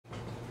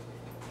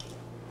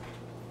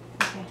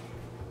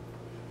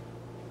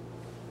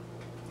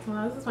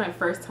Well, this is my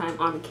first time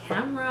on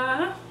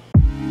camera.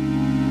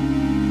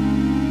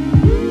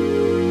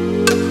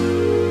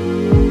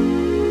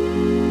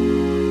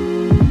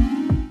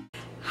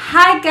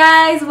 Hi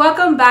guys,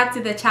 welcome back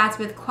to the Chats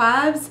with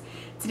Kwabz.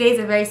 Today's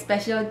a very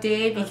special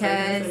day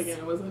because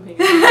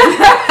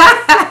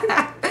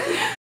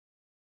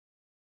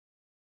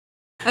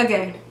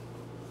okay.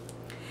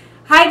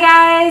 Hi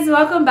guys,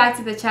 welcome back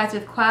to the Chats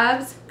with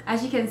Kwabz.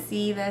 As you can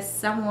see, there's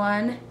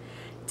someone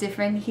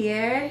different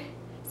here.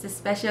 It's a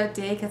special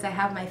day because I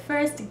have my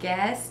first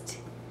guest.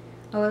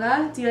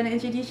 Ola, do you want to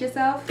introduce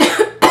yourself?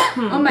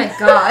 Oh my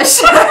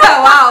gosh!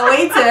 Wow,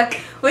 way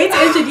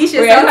to introduce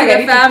yourself to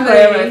the family.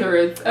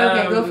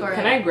 Okay, go for it.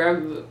 Can I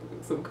grab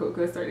some Coke?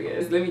 Let's start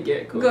again. Let me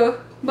get Coke.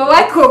 Go. But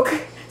why Coke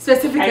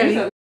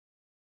specifically?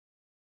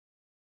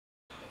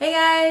 Hey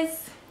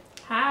guys.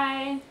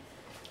 Hi.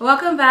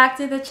 Welcome back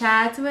to the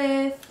Chat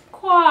with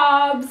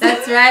Kwabz.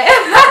 That's right.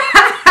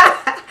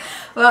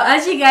 Well,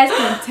 as you guys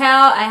can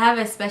tell, I have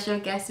a special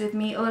guest with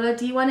me. Ola,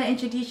 do you want to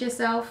introduce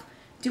yourself?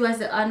 Do us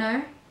the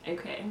honor.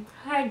 Okay.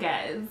 Hi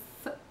guys.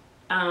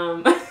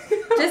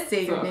 Just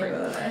say your name,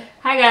 Ola.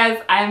 Hi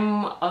guys,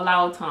 I'm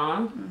Ola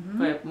Otan,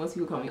 but most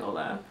people call me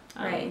Ola.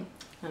 Right.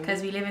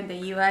 Because we live in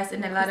the US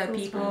and a lot of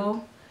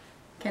people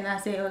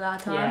cannot say Ola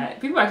Otan. Yeah,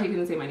 people actually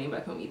couldn't say my name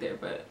back home either,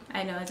 but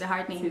I know, it's a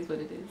hard name. It is what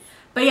it is.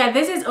 But yeah,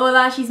 this is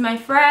Ola. She's my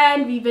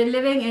friend. We've been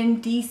living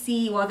in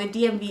DC, well, the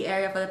DMV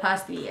area for the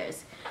past 3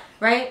 years,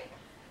 right?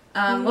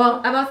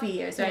 Well, about 3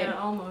 years, right? Yeah,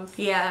 almost.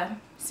 Yeah.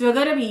 So we're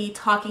going to be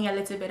talking a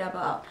little bit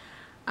about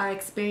our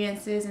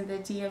experiences in the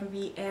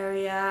DMV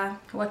area,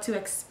 what to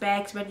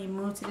expect when you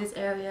move to this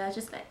area,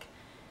 just like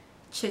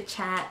chit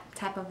chat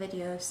type of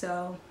video.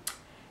 So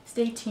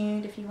stay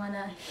tuned if you want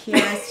to hear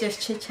us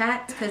just chit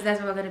chat, because that's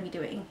what we're going to be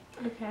doing.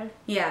 Okay.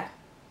 Yeah.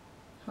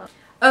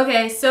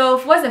 Okay, so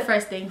what's the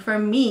first thing for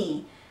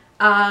me?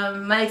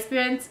 My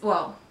experience,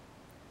 well,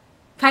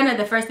 kind of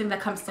the first thing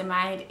that comes to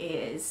mind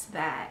is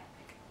that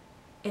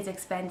it's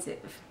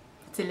expensive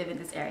to live in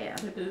this area.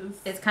 It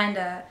is. It's kind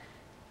of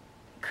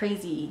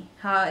crazy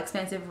how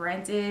expensive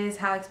rent is.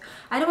 I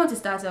don't want to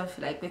start off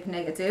like with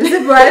negatives,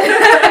 but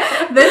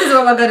this is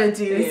what we're gonna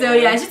do. Yeah. So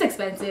yeah, it's just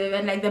expensive,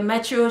 and like the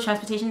metro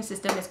transportation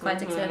system is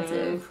quite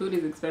expensive. Food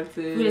is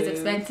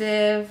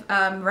expensive.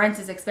 Rent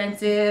is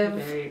expensive.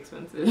 Very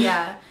expensive.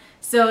 Yeah.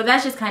 So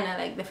that's just kind of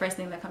like the first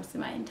thing that comes to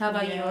mind. How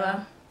about you,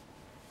 Ola?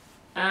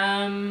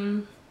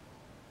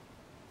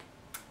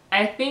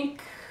 I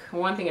think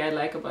one thing I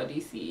like about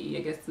DC,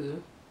 I guess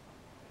to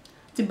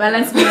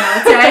balance me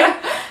out, right?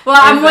 Well,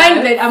 I'm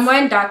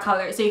wearing dark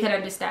color, so you can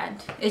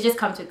understand. It just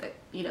comes with it,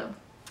 you know.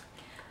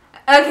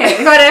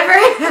 Okay, whatever.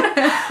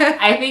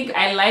 I think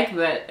I like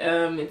that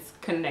it's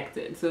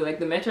connected. So like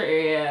the metro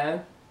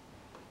area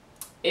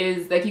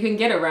is like you can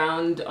get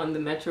around on the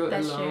metro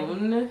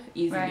alone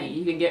easily. Right.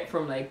 You can get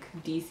from like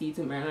DC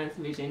to Maryland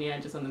to Virginia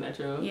just on the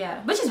metro.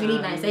 Yeah, which is really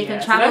nice. That you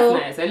can travel. So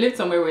that's nice. I lived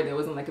somewhere where there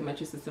wasn't like a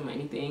metro system or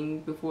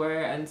anything before,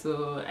 and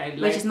so I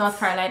which is North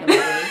Carolina.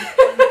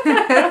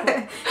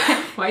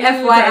 Why are you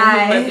talking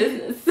about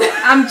business?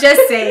 I'm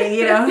just saying,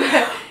 you know.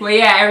 Well,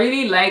 yeah, I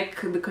really like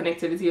the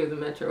connectivity of the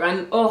metro,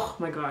 and oh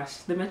my gosh,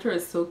 the metro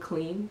is so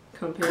clean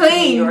compared to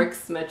New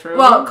York's metro.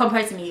 Well,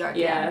 compared to New York,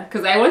 yeah,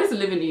 because I wanted to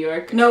live in New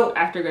York.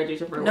 After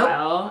graduation for a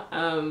while,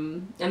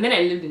 and then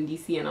I lived in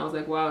DC, and I was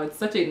like, wow, it's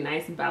such a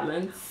nice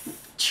balance.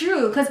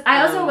 True, because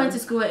I also went to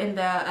school in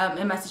the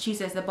in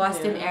Massachusetts, the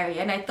Boston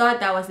area, and I thought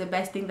that was the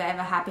best thing that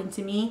ever happened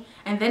to me.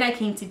 And then I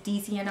came to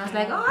DC, and I was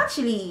like, oh,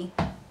 actually,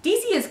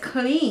 DC is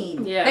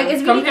clean. Yeah, like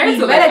it's really compared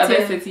to like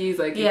other cities,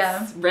 like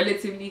it's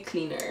relatively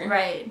cleaner.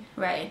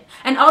 Right.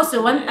 And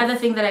also one other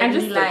thing that I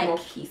really like, more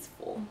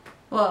peaceful.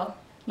 Well,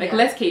 like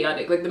less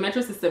chaotic. Like the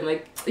metro system,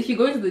 like if you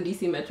go into the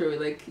DC metro,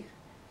 like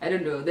I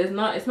don't know, it's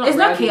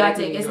not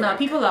chaotic. It's not.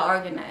 People are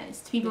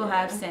organized. People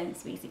have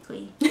sense,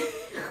 basically.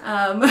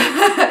 And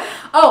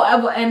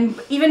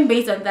even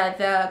based on that,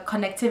 the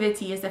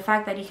connectivity is the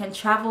fact that you can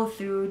travel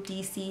through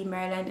DC,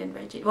 Maryland, and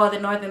Virginia. Well, the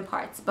northern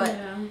parts, but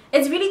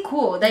it's really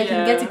cool that you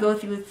can get to go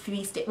through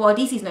 3 states. Well,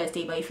 DC is not a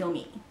state, but you feel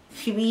me?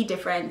 3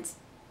 different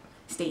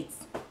states.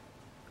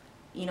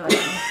 You know what I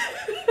mean?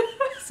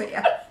 So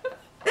yeah.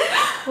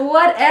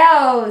 What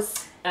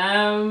else?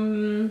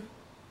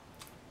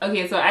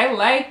 Okay, so I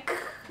like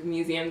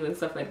museums and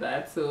stuff like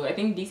that. So I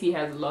think DC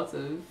has lots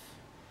of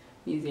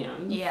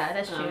museums. Yeah,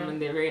 that's true.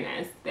 And they're very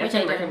nice. The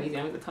African American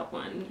Museum is the top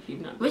one. If you've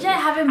not Which I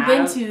haven't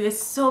been to.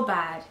 It's so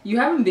bad. You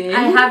haven't been?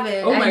 I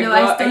haven't. Oh my I know.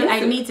 God. I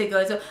need to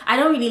go. So I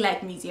don't really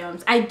like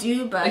museums. I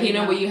do, but okay,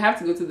 no, but you have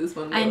to go to this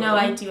one. Though. I know.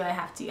 I do. I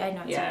have to. I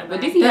know. Yeah, but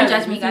DC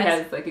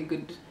has like a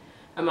good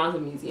amount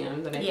of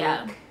museums, and I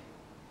think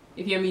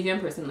if you're a museum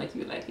person, like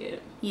you would like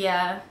it.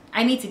 Yeah,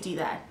 I need to do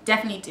that.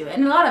 Definitely do it,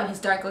 and a lot of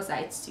historical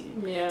sites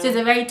too. Yeah. So it's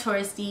a very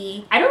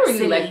touristy. I don't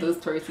really like those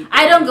touristy things.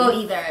 I don't go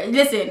either.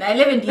 Listen, I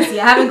live in DC.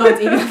 I haven't gone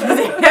to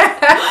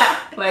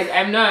either. Like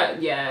I'm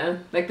not. Yeah,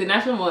 like the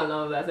National Mall and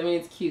all of that. I mean,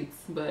 it's cute,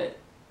 but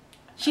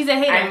she's a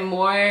hater. I'm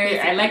more.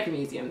 Basically. I like the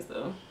museums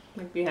though.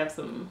 Like they have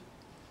some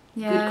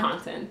good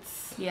content.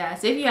 Yeah,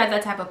 so if you are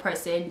that type of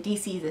person,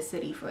 DC is a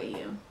city for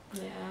you.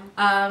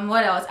 Yeah.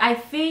 What else? I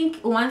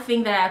think one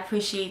thing that I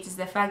appreciate is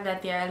the fact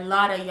that there are a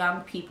lot of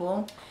young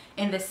people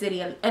in the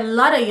city, a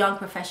lot of young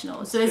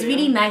professionals. So it's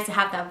really nice to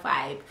have that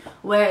vibe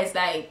where it's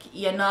like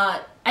you're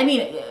not, I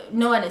mean,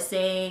 no one is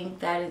saying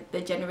that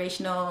the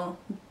generational,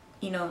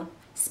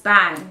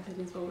 span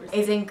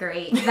isn't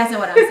great. That's not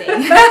what I'm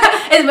saying.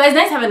 But it's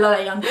nice to have a lot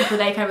of young people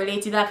that you can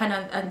relate to, that kind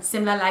of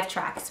similar life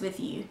tracks with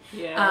you.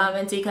 Yeah.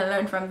 And so you can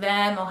learn from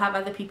them or have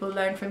other people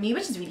learn from you,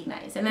 which is really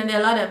nice. And then there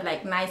are a lot of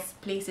like nice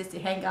places to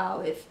hang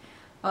out with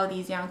all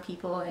these young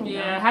people. And,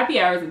 happy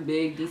hour is a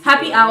big DC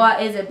happy thing. Hour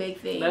is a big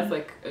thing. That's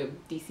like a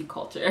DC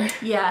culture.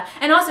 Yeah,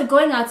 and also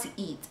going out to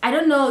eat. I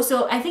don't know.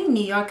 So I think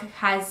New York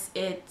has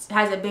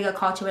a bigger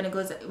culture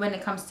when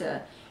it comes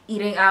to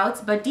eating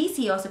out, but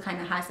DC also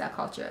kind of has that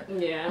culture.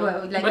 Yeah,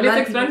 well, like but it's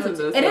expensive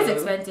though. It is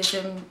expensive,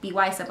 so be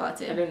wise about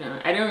it. I don't know.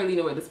 I don't really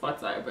know where the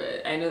spots are,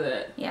 but I know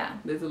that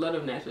there's a lot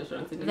of nice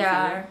restaurants in DC. There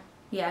are.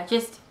 Yeah,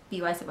 just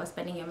be wise about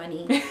spending your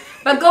money.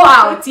 But go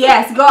out,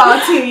 yes, go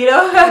out too.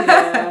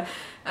 Yeah.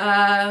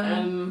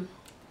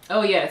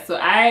 Oh yeah, so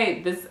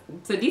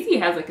DC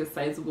has like a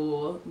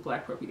sizable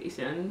black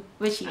population,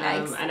 which she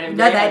likes, and I'm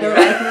not that I don't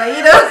like,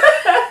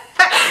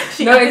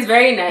 but no, it's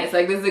very nice.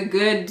 Like there's a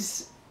good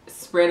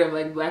spread of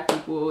like black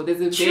people. There's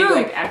a big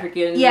like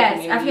African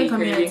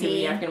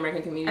community, African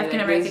American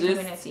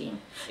community.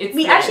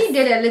 We actually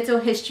did a little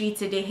history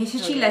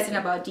lesson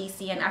about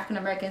DC and African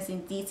Americans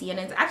in DC, and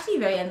it's actually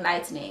very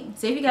enlightening.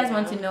 So if you guys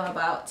want to know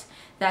about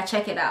that,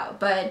 check it out.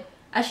 But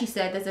as she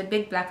said, there's a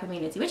big black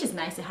community, which is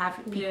nice to have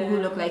people who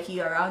look like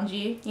you around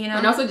you,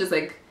 And also just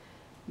like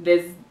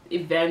there's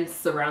events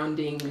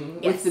surrounding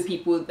with the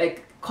people,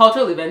 like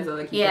cultural events that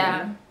like you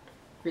can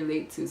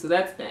relate to. So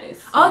that's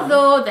nice.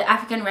 Although the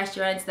African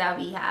restaurants that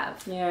we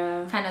have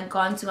kind of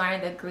gone to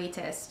aren't the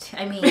greatest.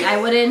 I mean,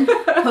 I wouldn't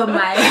I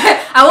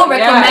won't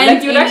recommend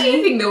like you'd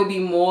actually think there will be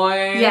more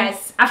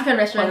African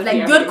restaurants,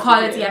 like good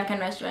quality African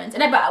restaurants.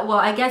 And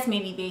I guess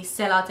maybe they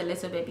sell out a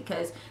little bit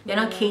because they're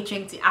not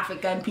catering to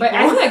African people. But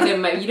I feel like they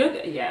might,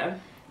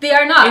 they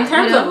are not in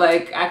terms of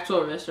like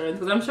actual restaurants,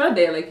 because I'm sure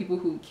there are like people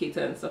who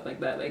cater and stuff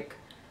like that, like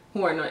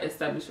who are not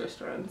established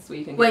restaurants where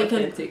you can get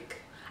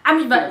authentic. I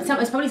mean, but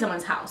it's probably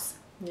someone's house.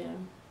 Yeah.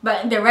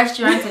 But the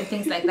restaurants and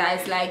things like that,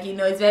 it's like,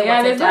 it's very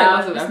watered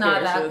down. It's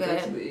not that good.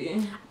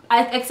 Actually.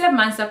 Except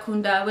Mansa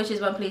Kunda, which is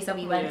one place that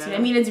we went to. I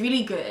mean, it's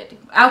really good.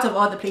 Out of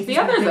all the places the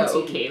others we've been are to.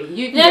 okay. No,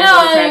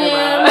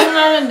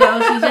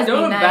 she's just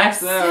don't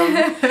bash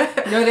nice. them.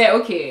 No, they're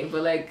okay,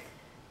 but like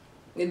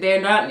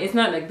they're not. It's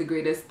not like the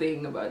greatest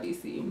thing about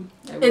DC.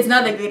 It's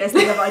not the greatest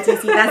thing about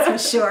DC, that's for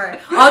sure.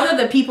 Although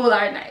the people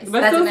are nice,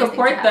 but still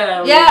support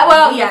them. Yeah,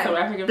 well,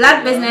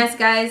 black business,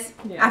 guys.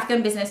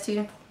 African business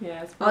too.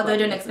 Yeah. Although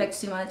don't expect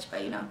too much,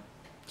 but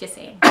just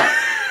saying.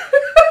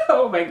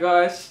 Oh my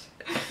gosh.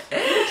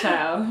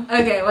 Child.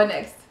 Okay, what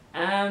next?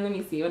 Let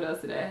me see. What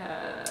else did I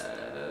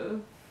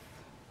have?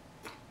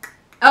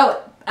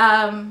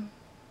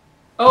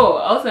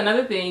 Also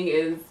another thing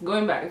is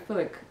going back. I feel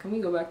like, can we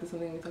go back to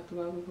something we talked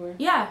about before?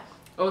 Yeah.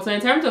 Oh, so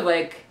in terms of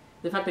like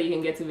the fact that you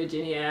can get to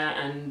Virginia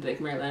and like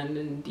Maryland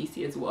and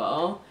DC as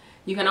well,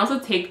 you can also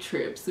take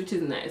trips, which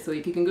is nice. So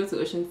like, you can go to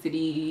Ocean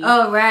City.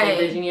 Oh right.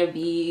 Like Virginia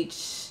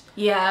Beach.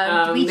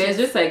 Yeah, there's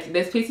just like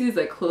there's places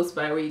like close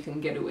by where you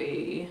can get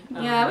away.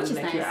 Which is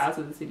like nice. You're out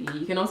of the city.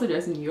 You can also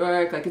just New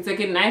York. Like it's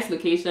like a nice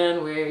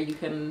location where you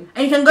can.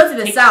 And you can go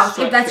to the south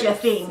if that's your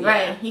thing,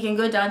 right? You can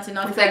go down to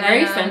North Carolina.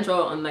 It's like very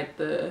central on like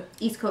the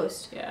East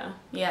Coast. Yeah.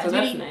 Yeah. So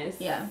that's nice.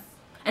 Yeah,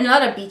 and a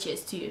lot of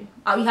beaches too.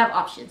 We have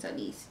options at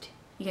least.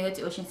 You can go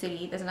to Ocean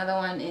City. There's another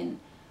one in,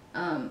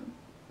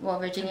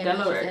 Virginia.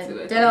 Delaware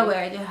too.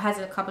 Delaware it has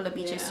a couple of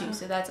beaches too,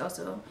 so that's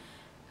also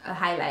a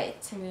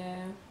highlight.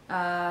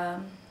 Yeah.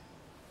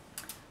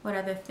 What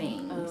other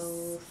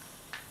things?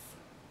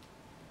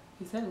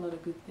 You said a lot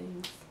of good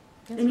things.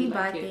 Any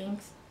bad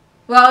things?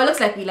 Well, it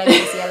looks like we like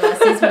DC a lot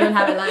since we don't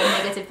have a lot of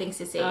negative things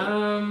to say.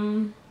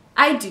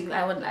 I do.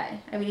 I won't lie.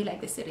 I really like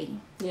the city.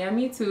 Yeah,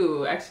 me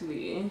too.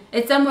 Actually,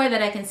 it's somewhere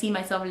that I can see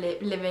myself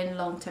living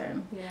long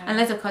term. Yeah.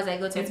 Unless of course I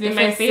go to. It's been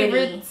my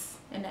favorite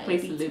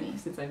place to live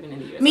since I've been in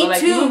the US. Me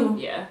too.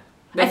 Yeah.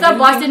 I thought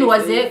Boston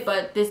was it,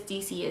 but this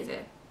DC is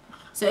it.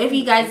 So if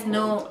you guys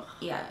know,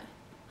 yeah.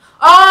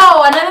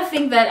 Oh, another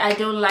thing that I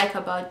don't like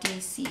about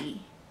DC,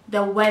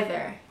 the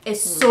weather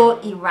is so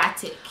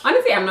erratic.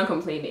 Honestly, I'm not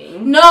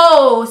complaining.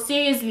 No,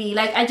 seriously.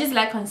 Like, I just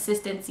like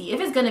consistency. If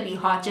it's gonna be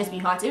hot, just be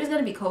hot. If it's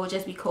gonna be cold,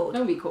 just be cold.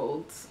 Don't be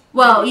cold.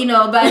 Well,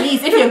 but at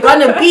least if you're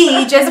gonna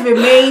be, just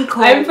remain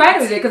cold. I'm fine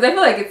with it because I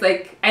feel like it's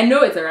like, I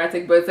know it's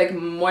erratic, but it's like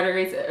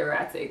moderate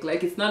erratic.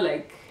 Like, it's not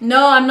like...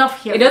 No, I'm not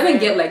here. It doesn't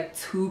get like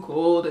too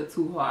cold or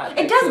too hot.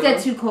 It does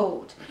get too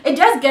cold. It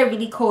does get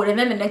really cold, and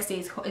then the next day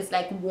it's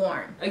like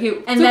warm.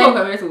 Okay, and too cold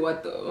compared to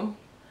what though?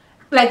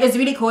 Like it's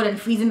really cold and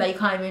freezing that you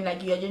can't even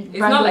like you're just. It's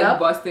not like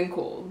Boston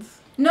cold.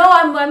 No,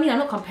 I'm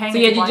not comparing. So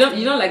it to Boston.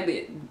 you don't like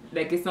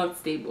it's not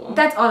stable.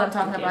 That's all I'm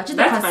talking about. Just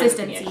the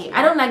consistency.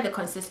 I don't like the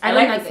consistency. I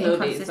don't like the snow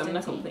inconsistency. days, so I'm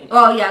not complaining.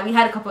 Oh yeah, we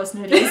had a couple of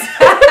snow days.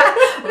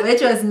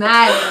 which was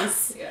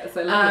nice. Yes,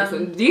 I love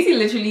that. DC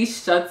literally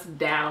shuts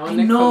down.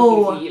 I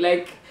know. Completely.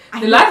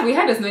 Like we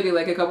had a snow day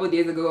like a couple of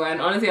days ago,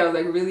 and honestly, I was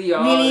like, really,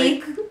 y'all?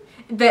 Really?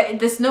 Like,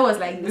 the snow was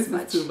like this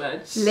much. is too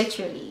much.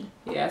 Literally.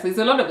 Yeah, so it's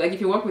a lot of like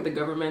if you work with the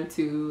government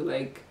too,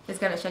 like it's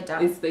gonna shut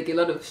down. It's like a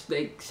lot of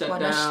like shut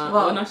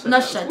down.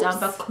 Not shut down,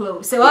 but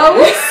close. So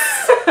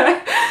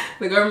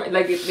the government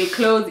like they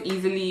close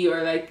easily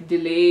or like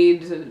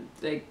delayed.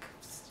 Like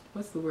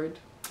what's the word?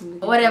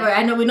 Whatever.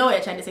 I know we know what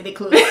you're trying to say. They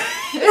close.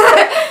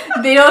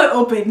 They don't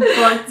open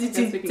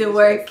to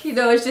work. You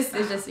know, it's just.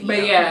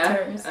 But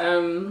yeah.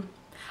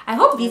 I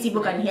hope these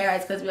people can hear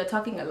us because we are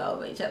talking a lot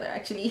with each other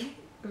actually.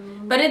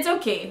 But it's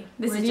okay.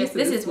 This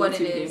is what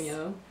it is.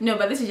 No,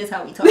 but this is just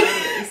how we talk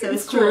anyway, so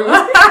it's true.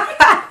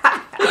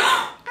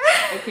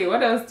 Okay,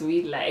 what else do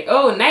we like?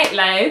 Oh,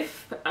 nightlife.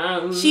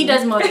 She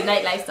does more than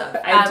nightlife stuff.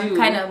 I do.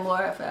 Kind of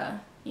more of a,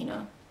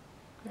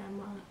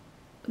 grandma.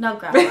 Not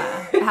grandma.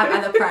 I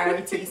have other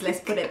priorities. Let's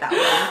put it that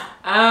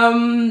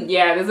way.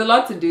 Yeah, there's a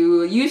lot to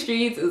do. U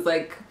Streets is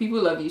like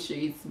people love U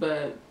Streets,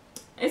 but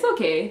it's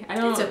okay.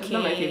 It's okay. It's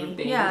not my favorite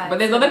thing. Yeah, but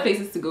there's other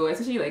places to go,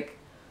 especially like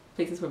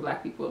places for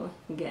black people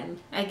again,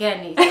 you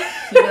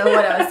know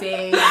what I was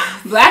saying.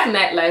 Black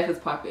nightlife is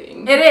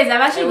popping. It is. I've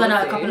actually gone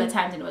out a couple of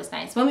times and it was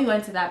nice when we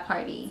went to that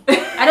party.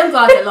 I don't go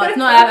out a lot.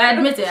 No, I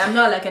admit it. I'm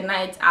not like a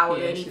night owl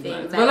or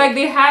anything. But like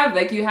they have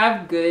you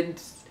have good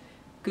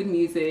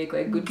music,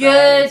 like good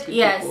vibes, good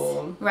yes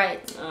people.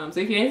 Right. So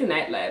if you're into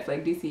nightlife,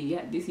 like DC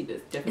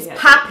does definitely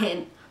it's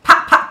popping.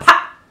 Pop.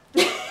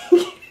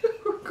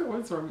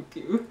 What's wrong with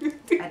you?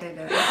 I don't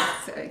know.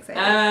 I'm so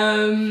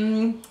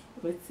excited.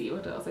 Let's see,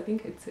 what else? I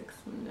think I took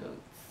some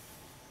notes.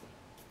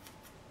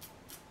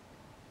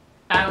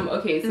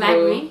 Okay, so...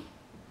 Library?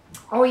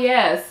 Oh,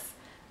 yes.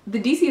 The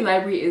DC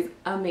library is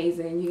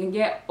amazing. You can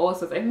get all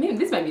sorts... I mean,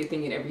 this might be a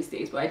thing in every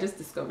state, but I just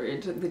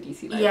discovered the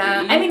DC library.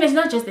 Yeah, I mean, it's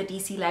not just the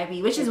DC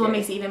library, which is what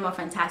makes it even more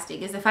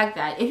fantastic, is the fact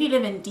that if you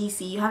live in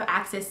DC, you have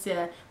access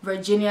to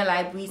Virginia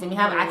libraries and you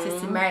have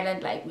access to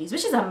Maryland libraries,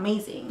 which is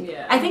amazing.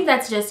 Yeah. I think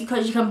that's just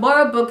because you can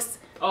borrow books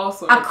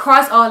also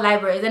across all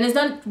libraries, and it's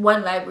not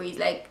one library, it's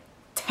like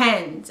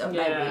tens of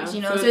libraries,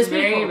 you know, so it's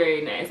very cool.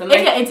 very nice. And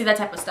if you're into that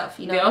type of stuff,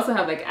 you know, they also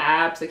have like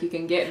apps like you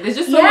can get. There's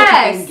just so much you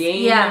can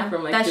gain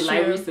from like the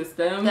library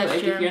system. That's like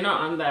true. If you're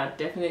not on that,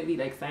 definitely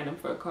like sign up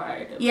for a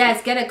card.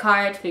 Yes, get a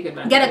card. Take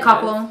advantage. Get a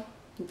couple.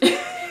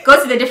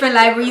 Go to the different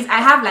libraries.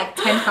 I have like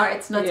 10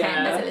 cards, not 10.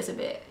 That's a little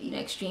bit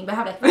extreme, but I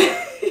have like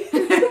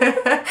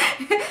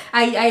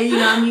 5.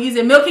 I'm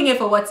using milking it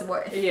for what's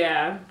worth.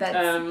 Yeah.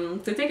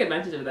 So take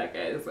advantage of that,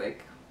 guys.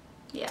 Like,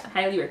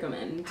 highly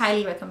recommend.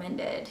 Highly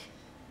recommended.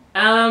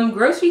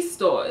 Grocery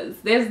stores.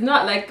 There's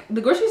not like the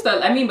grocery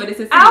store. I mean, but it's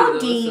a city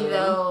Aldi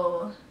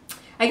though.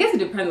 I guess it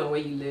depends on where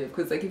you live,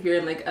 because like if you're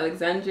in like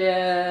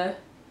Alexandria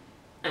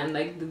and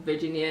like the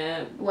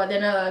Virginia. What, there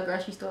are no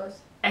grocery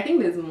stores? I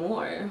think there's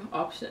more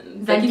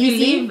options. Than like if DC? you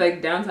leave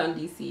like downtown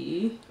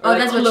DC, or like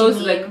that's close,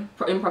 what you mean.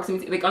 like in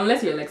proximity, like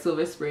unless you're like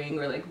Silver Spring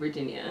or like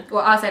Virginia.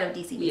 Well, outside of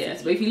DC.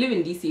 Yes, but if you live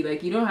in DC,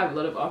 like you don't have a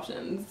lot of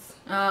options.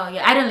 Oh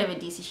yeah, I don't live in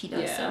DC. She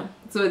does. Yeah.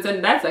 So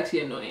that's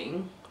actually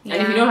annoying. Yeah.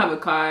 And if you don't have a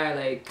car,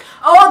 like...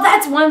 Oh,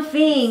 that's one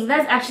thing.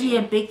 That's actually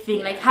a big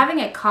thing. Like,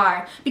 having a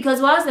car. Because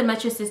whilst the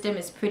metro system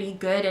is pretty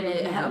good and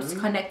it helps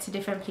connect to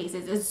different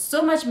places, it's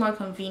so much more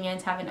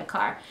convenient having a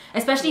car.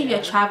 Especially if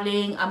you're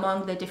traveling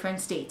among the different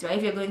states, right?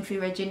 If you're going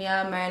through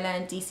Virginia,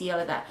 Maryland, DC, all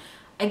of that.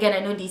 Again, I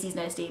know DC's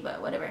not a state,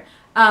 but whatever.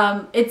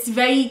 It's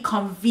very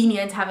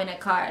convenient having a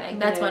car. Like,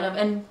 that's one of...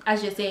 And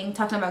as you're saying,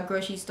 talking about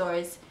grocery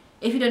stores...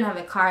 If you don't have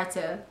a car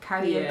to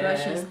carry your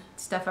grocery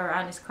stuff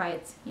around, it's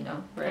quite,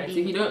 Right. So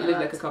if you don't live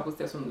like a couple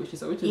steps from the grocery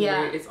store, which is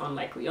very, it's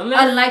unlikely.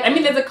 Unless, I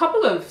mean, there's a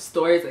couple of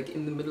stores like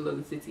in the middle of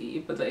the city,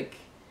 but like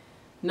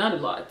not a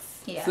lot.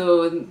 Yeah.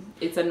 So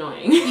it's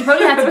annoying. You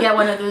probably have to get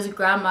one of those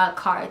grandma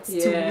carts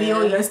to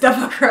wheel your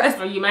stuff across.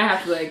 Or you might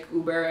have to like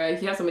Uber.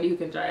 If you have somebody who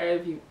can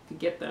drive, you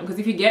get them. Because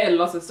if you get a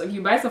lot of stuff, if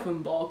you buy stuff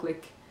in bulk,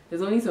 like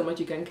there's only so much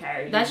you can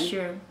carry. That's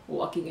true.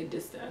 Walking a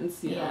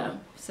distance. Yeah.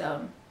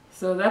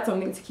 So that's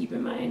something to keep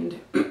in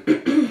mind.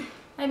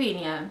 I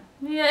mean,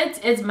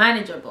 it's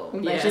manageable.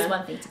 But it's just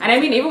one thing to And I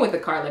mean, even with the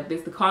car, like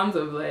there's the cons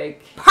of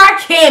like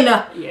parking.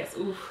 Yes.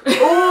 Oof.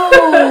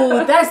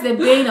 Oh, that's the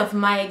bane of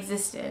my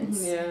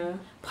existence. Yeah.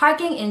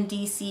 Parking in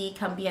DC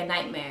can be a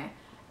nightmare.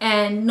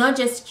 And not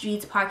just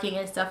street parking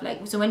and stuff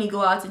like, so when you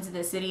go out into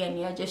the city and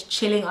you're just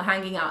chilling or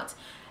hanging out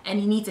and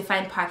you need to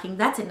find parking,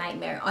 that's a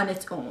nightmare on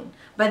its own.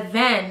 But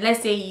then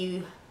let's say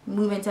you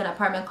move into an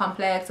apartment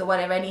complex or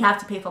whatever and you have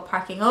to pay for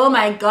parking. Oh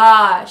my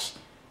gosh,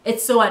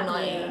 it's so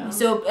annoying.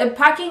 So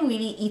parking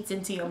really eats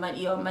into your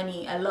money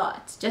a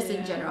lot, just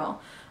in general.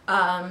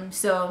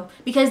 So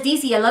because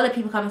DC, a lot of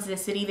people come into the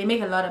city, they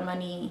make a lot of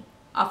money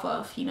off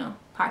of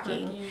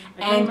parking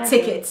and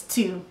tickets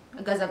too,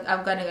 because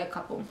I've gotten a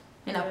couple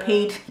and I've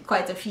paid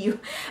quite a few.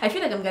 I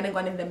feel like I'm getting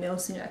one in the mail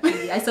soon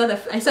actually. I saw the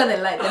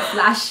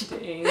flash.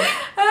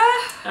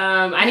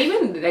 And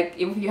even like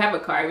if you have a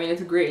car, I mean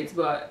it's great,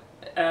 but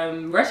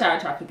rush hour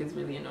traffic is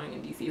really annoying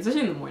in DC,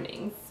 especially in the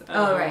mornings.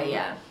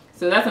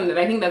 So that's something,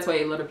 I think that's why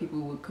a lot of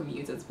people would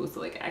commute as opposed to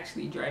like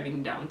actually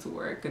driving down to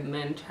work and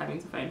then having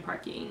to find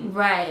parking.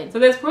 Right. So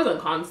there's pros and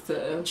cons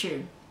to.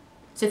 True.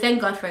 So thank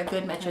God for a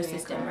good metro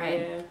system,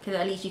 right? Because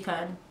at least you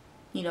can,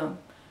 you know,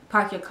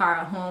 park your car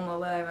at home or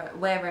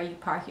wherever you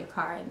park your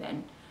car, and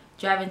then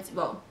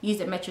use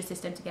the metro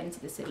system to get into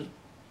the city.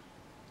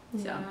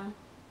 So,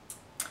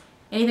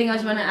 anything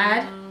else you want to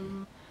add?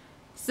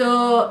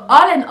 So,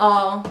 all in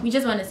all, we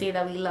just want to say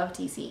that we love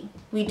DC.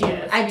 We do.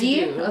 Yes, I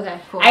do. Okay,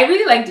 cool. I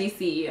really like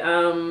DC.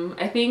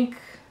 I think,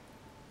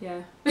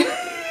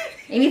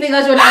 Anything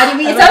else you want to add?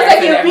 It sounds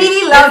like you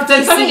really love DC.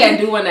 There's something I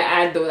do want to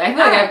add though. I feel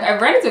like I've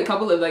run into a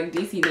couple of like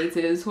DC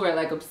natives who are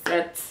like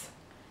upset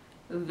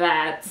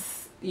that,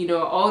 you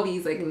know, all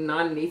these like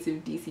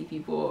non-native DC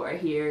people are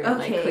here and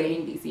like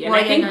claiming DC. And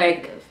I think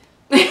like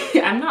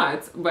I'm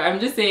not, but I'm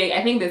just saying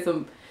I think there's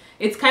some.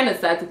 It's kind of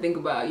sad to think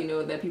about, you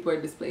know, that people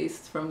are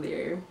displaced from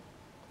there.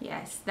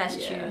 Yes, that's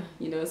true.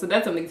 You know, so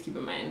that's something to keep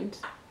in mind.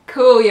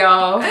 Cool,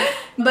 y'all.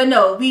 But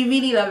no, we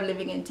really love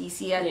living in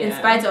DC, in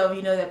spite of,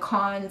 you know, the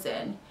cons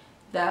and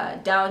the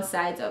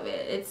downsides of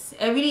it. It's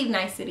a really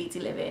nice city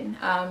to live in.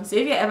 So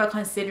if you're ever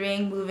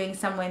considering moving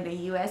somewhere in the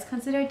US,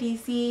 consider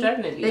DC.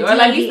 Definitely. Or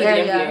at least the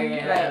DMV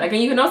area. Right. Like,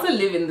 and you can also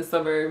live in the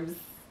suburbs.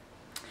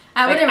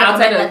 I wouldn't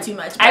recommend that too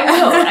much. I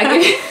will.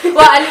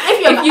 Well,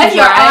 if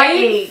you're our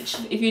age.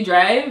 If you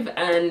drive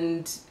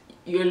and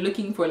you're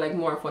looking for like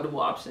more affordable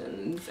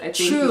options, I think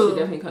you should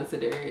definitely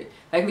consider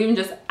like even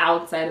just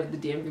outside of the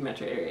DMV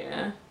metro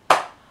area.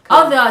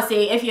 Although I'll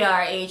say if you're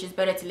our age, it's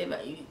better to live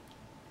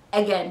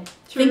again.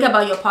 Think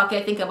about your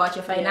pocket, think about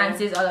your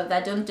finances, all of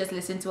that. Don't just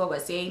listen to what we're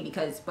saying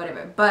because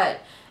whatever.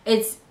 But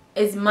it's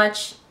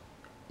much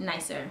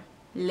nicer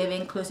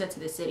living closer to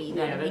the city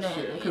than in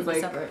the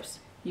suburbs.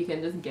 You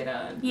can just get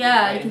out.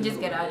 Yeah, you can just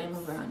get out and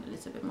move around a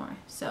little bit more.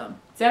 So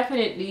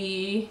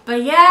definitely.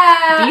 But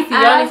yeah, DC,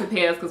 y'all need to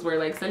pay us because we're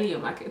like selling your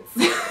markets.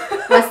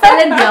 We're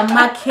selling your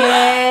market.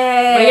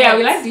 But yeah,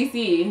 we like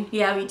DC.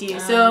 Yeah, we do.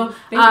 So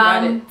think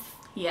about it.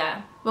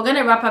 Yeah, we're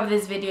gonna wrap up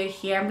this video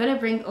here. I'm gonna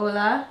bring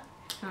Ola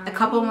a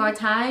couple more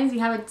times. We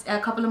have a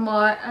couple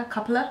more.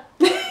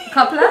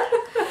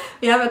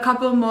 We have a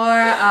couple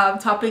more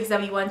topics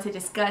that we want to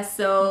discuss.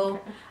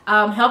 So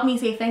help me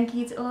say thank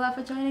you to Ola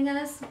for joining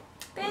us.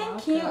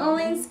 Thank you,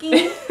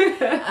 Olinsky.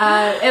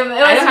 I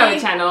don't have a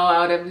channel.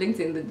 I would have linked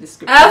in the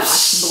description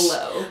box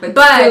below.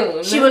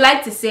 But she would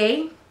like to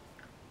say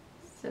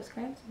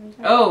subscribe.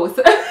 Oh,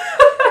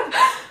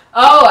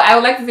 I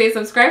would like to say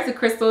subscribe to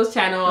Crystal's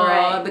channel.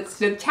 Right.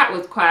 The chat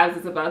with Kwabz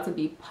is about to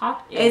be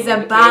popping. It's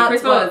about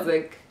Crystal is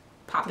like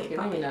popping.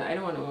 I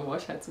don't want to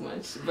watch her too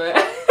much, but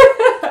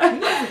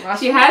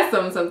she has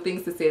some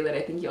things to say that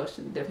I think y'all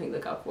should definitely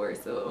look out for.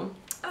 So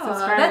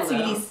that's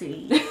really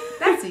sweet.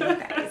 That's sweet,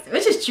 guys.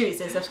 Which is true.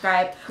 So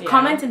subscribe. Yeah.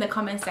 Comment in the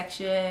comment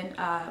section.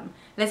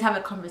 Let's have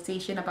a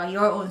conversation about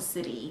your own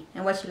city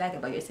and what you like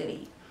about your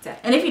city.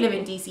 Definitely. And if you live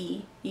in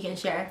DC, you can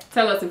share.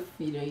 Tell us if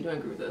you don't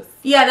agree with us.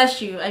 Yeah, that's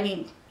true. I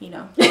mean,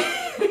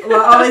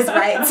 we're always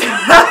right.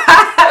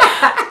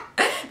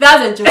 That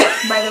was a joke,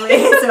 by the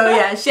way. So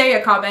yeah, share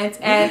your comments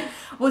and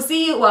we'll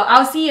see you. Well,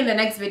 I'll see you in the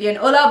next video, and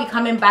Ola will be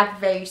coming back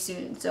very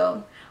soon.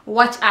 So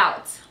watch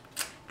out.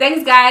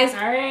 Thanks, guys.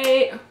 All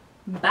right.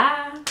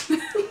 Bye.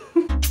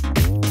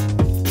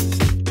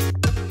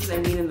 I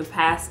mean, in the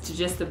past,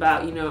 just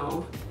about,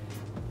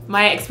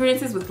 my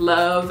experiences with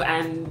love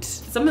and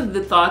some of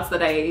the thoughts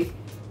that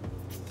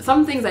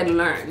some things I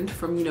learned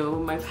from,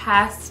 my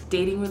past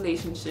dating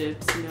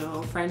relationships,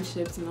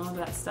 friendships and all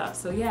that stuff.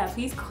 So yeah,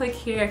 please click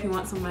here if you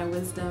want some of my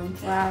wisdom.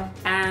 Wow.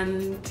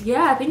 And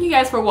yeah, thank you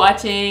guys for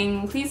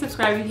watching. Please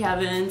subscribe if you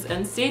haven't,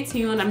 and stay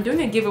tuned. I'm doing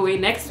a giveaway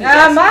next week.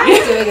 Am I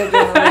doing a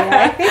giveaway?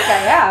 I think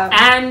I am.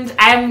 And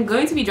I'm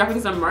going to be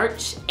dropping some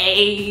merch.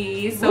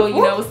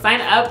 So,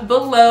 sign up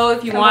below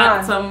if you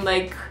want some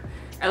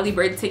early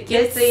bird tickets.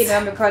 Just so you know,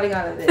 I'm recording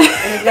all of this,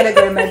 and it's gonna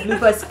go in my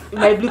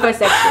blooper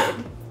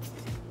section.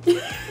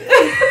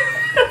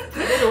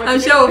 I'm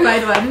sure we'll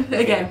find one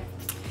again.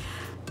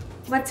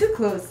 We're too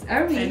close,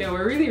 aren't we? I know,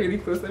 we're really, really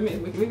close. I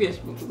mean, maybe I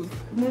should move.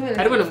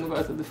 I don't want to move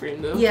out of the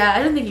frame though. Yeah,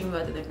 I don't think you move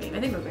out of the frame. I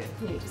think we're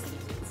good.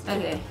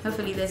 Okay,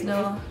 hopefully there's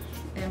no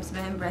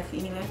smelling breath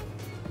anywhere.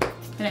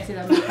 When I say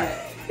that, my part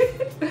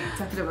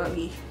talking about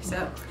me.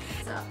 So.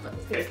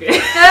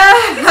 Okay.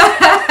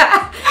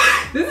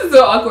 This is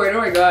so awkward. Oh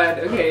my god.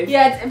 Okay.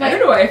 Yeah, I don't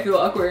know why I feel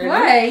awkward. Why?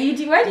 Why do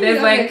you?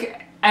 There's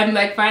I'm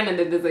fine, and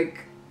then there's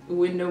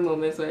window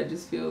moments where I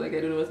just feel like I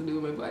don't know what to do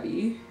with my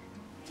body.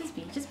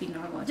 Just be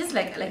normal. Just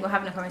like we're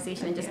having a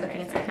conversation and just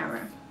looking into the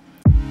camera.